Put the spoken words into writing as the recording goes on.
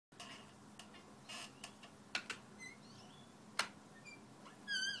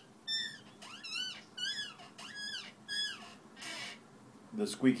the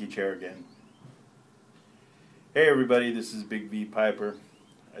squeaky chair again. Hey everybody, this is Big V Piper.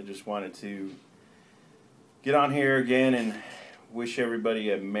 I just wanted to get on here again and wish everybody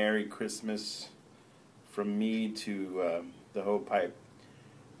a Merry Christmas from me to the whole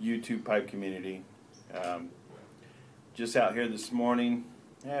YouTube pipe community. Just out here this morning,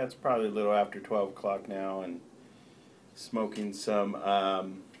 it's probably a little after 12 o'clock now, and smoking some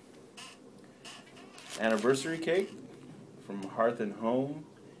anniversary cake from Hearth and Home,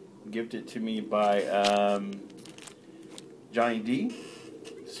 gifted to me by Johnny D.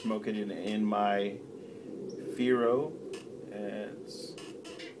 Smoking it in my Firo. It's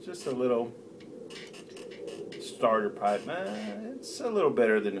just a little starter pipe. It's a little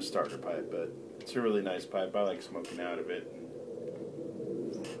better than a starter pipe, but it's a really nice pipe. I like smoking out of it.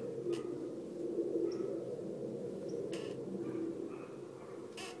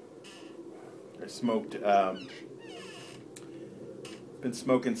 I smoked, been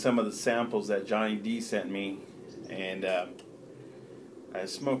smoking some of the samples that Johnny D sent me, and I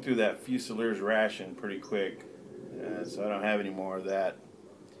smoked through that Fusileur's ration pretty quick, so I don't have any more of that.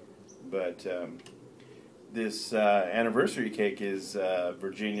 But this anniversary cake is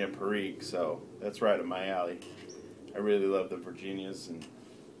Virginia Perique, so that's right up my alley. I really love the Virginias, and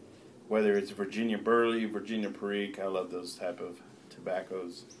whether it's Virginia Burley, Virginia Perique, I love those type of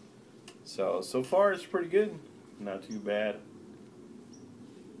tobaccos. So far it's pretty good, not too bad.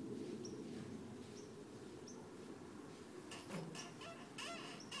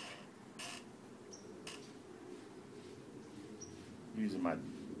 Using my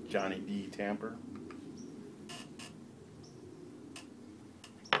Johnny D tamper.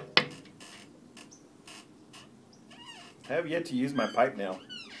 I have yet to use my pipe nail.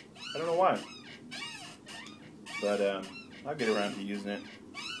 I don't know why, but I'll get around to using it.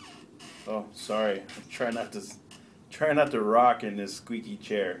 Oh, sorry. Try not to rock in this squeaky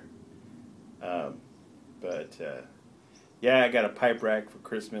chair. Yeah, I got a pipe rack for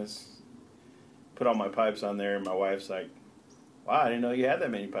Christmas. Put all my pipes on there, and my wife's like, "Wow, I didn't know you had that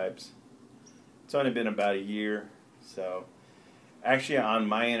many pipes." It's only been about a year, so actually on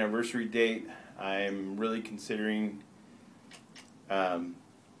my anniversary date, I'm really considering.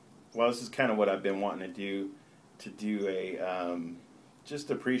 Well, this is kind of what I've been wanting to do a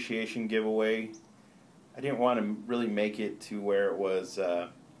just appreciation giveaway. I didn't want to really make it to where it was, where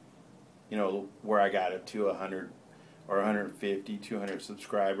I got it to 100 or 150, 200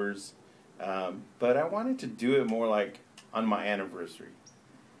 subscribers. But I wanted to do it more like on my anniversary.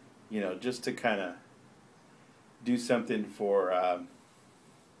 Just to kind of do something for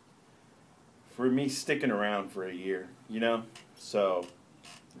me sticking around for a year, So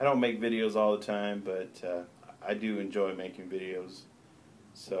I don't make videos all the time, but I do enjoy making videos.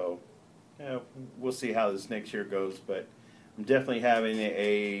 So, we'll see how this next year goes, but I'm definitely having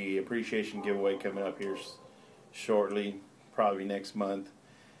a appreciation giveaway coming up here shortly, probably next month.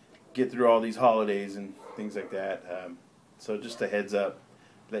 Get through all these holidays and things like that. So just a heads up,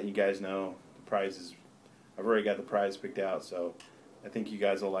 letting you guys know the prizes. I've already got the prize picked out, so I think you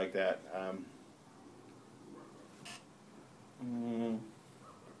guys will like that.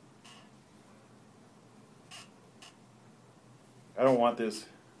 I don't want this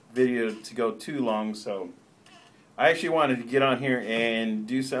video to go too long, so I actually wanted to get on here and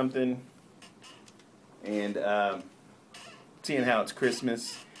do something. And seeing how it's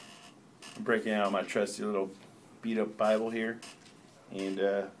Christmas, I'm breaking out my trusty little beat-up Bible here, and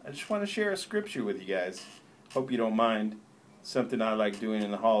I just want to share a scripture with you guys. Hope you don't mind. Something I like doing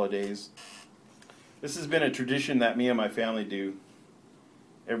in the holidays. This has been a tradition that me and my family do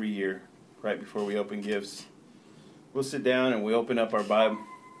every year, right before we open gifts. We'll sit down and we open up our Bible,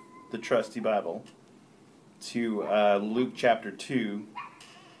 the trusty Bible, to Luke chapter 2.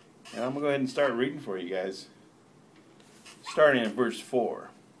 And I'm going to go ahead and start reading for you guys. Starting at verse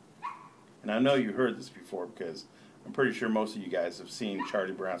 4. And I know you heard this before because I'm pretty sure most of you guys have seen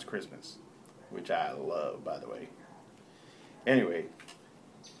Charlie Brown's Christmas, which I love, by the way. Anyway,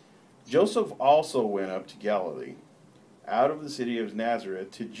 Joseph also went up to Galilee, out of the city of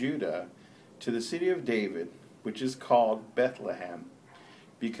Nazareth to Judah, to the city of David, which is called Bethlehem,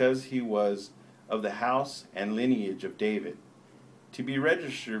 because he was of the house and lineage of David, to be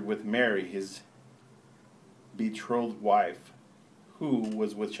registered with Mary, his betrothed wife, who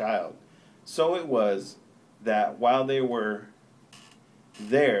was with child. So it was that while they were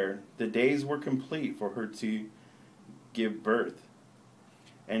there, the days were complete for her to give birth.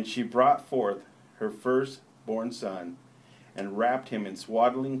 And she brought forth her firstborn son, and wrapped him in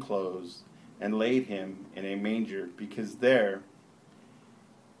swaddling clothes, and laid him in a manger, because there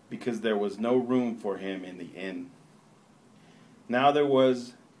was no room for him in the inn. Now there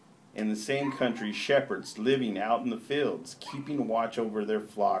was in the same country shepherds living out in the fields, keeping watch over their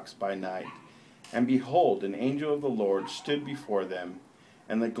flocks by night. And behold, an angel of the Lord stood before them,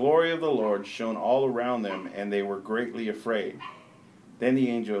 and the glory of the Lord shone all around them, and they were greatly afraid. Then the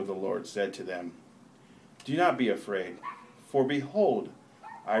angel of the Lord said to them, Do not be afraid, for behold,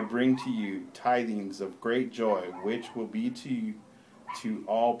 I bring to you tidings of great joy, which will be to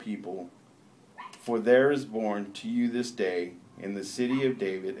all people. For there is born to you this day in the city of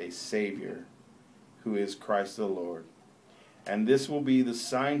David a Savior, who is Christ the Lord. And this will be the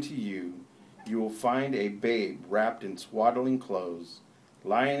sign to you. You will find a babe wrapped in swaddling clothes,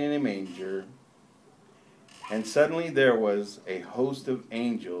 lying in a manger. And suddenly there was a host of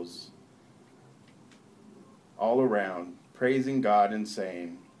angels all around, praising God and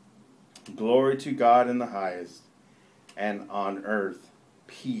saying, Glory to God in the highest, and on earth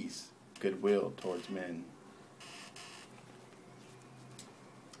peace, goodwill towards men.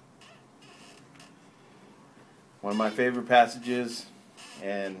 One of my favorite passages,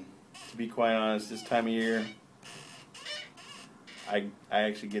 and to be quite honest, this time of year, I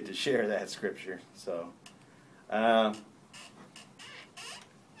actually get to share that scripture. So,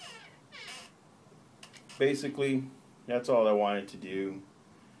 basically, that's all I wanted to do,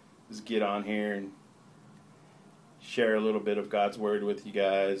 is get on here and share a little bit of God's Word with you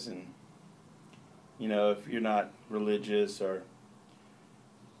guys. And, you know, if you're not religious or,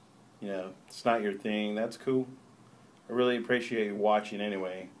 you know, it's not your thing, that's cool. I really appreciate you watching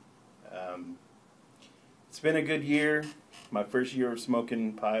anyway. It's been a good year. My first year of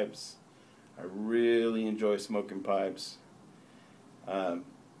smoking pipes. I really enjoy smoking pipes.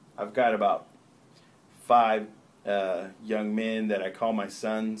 I've got about 5 young men that I call my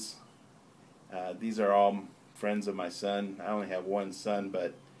sons. These are all friends of my son. I only have one son,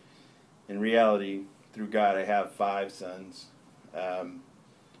 but in reality, through God, I have 5 sons.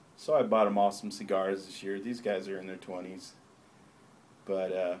 So I bought them all some cigars this year. These guys are in their 20s.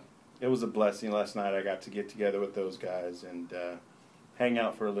 But it was a blessing. Last night I got to get together with those guys and hang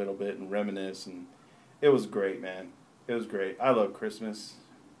out for a little bit and reminisce. And it was great, man. It was great. I love Christmas.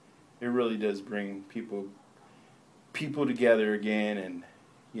 It really does bring people together again, and,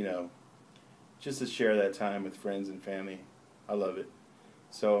 you know, just to share that time with friends and family. I love it.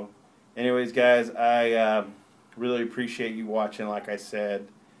 So, anyways, guys, I really appreciate you watching. Like I said,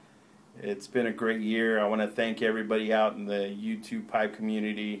 it's been a great year. I want to thank everybody out in the YouTube pipe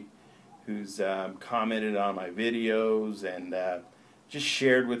community who's commented on my videos and just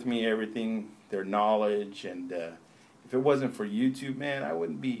shared with me everything, their knowledge. And if it wasn't for YouTube, man, I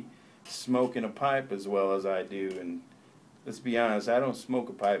wouldn't be smoking a pipe as well as I do. And let's be honest, I don't smoke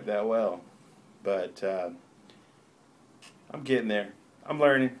a pipe that well, but I'm getting there. I'm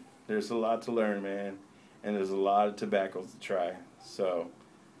learning. There's a lot to learn, man, and there's a lot of tobaccos to try. So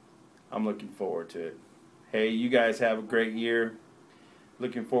I'm looking forward to it. Hey, you guys have a great year.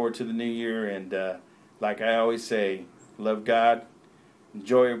 Looking forward to the new year, and like I always say, love God,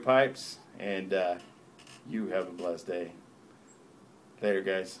 enjoy your pipes, and you have a blessed day. Later,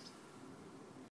 guys.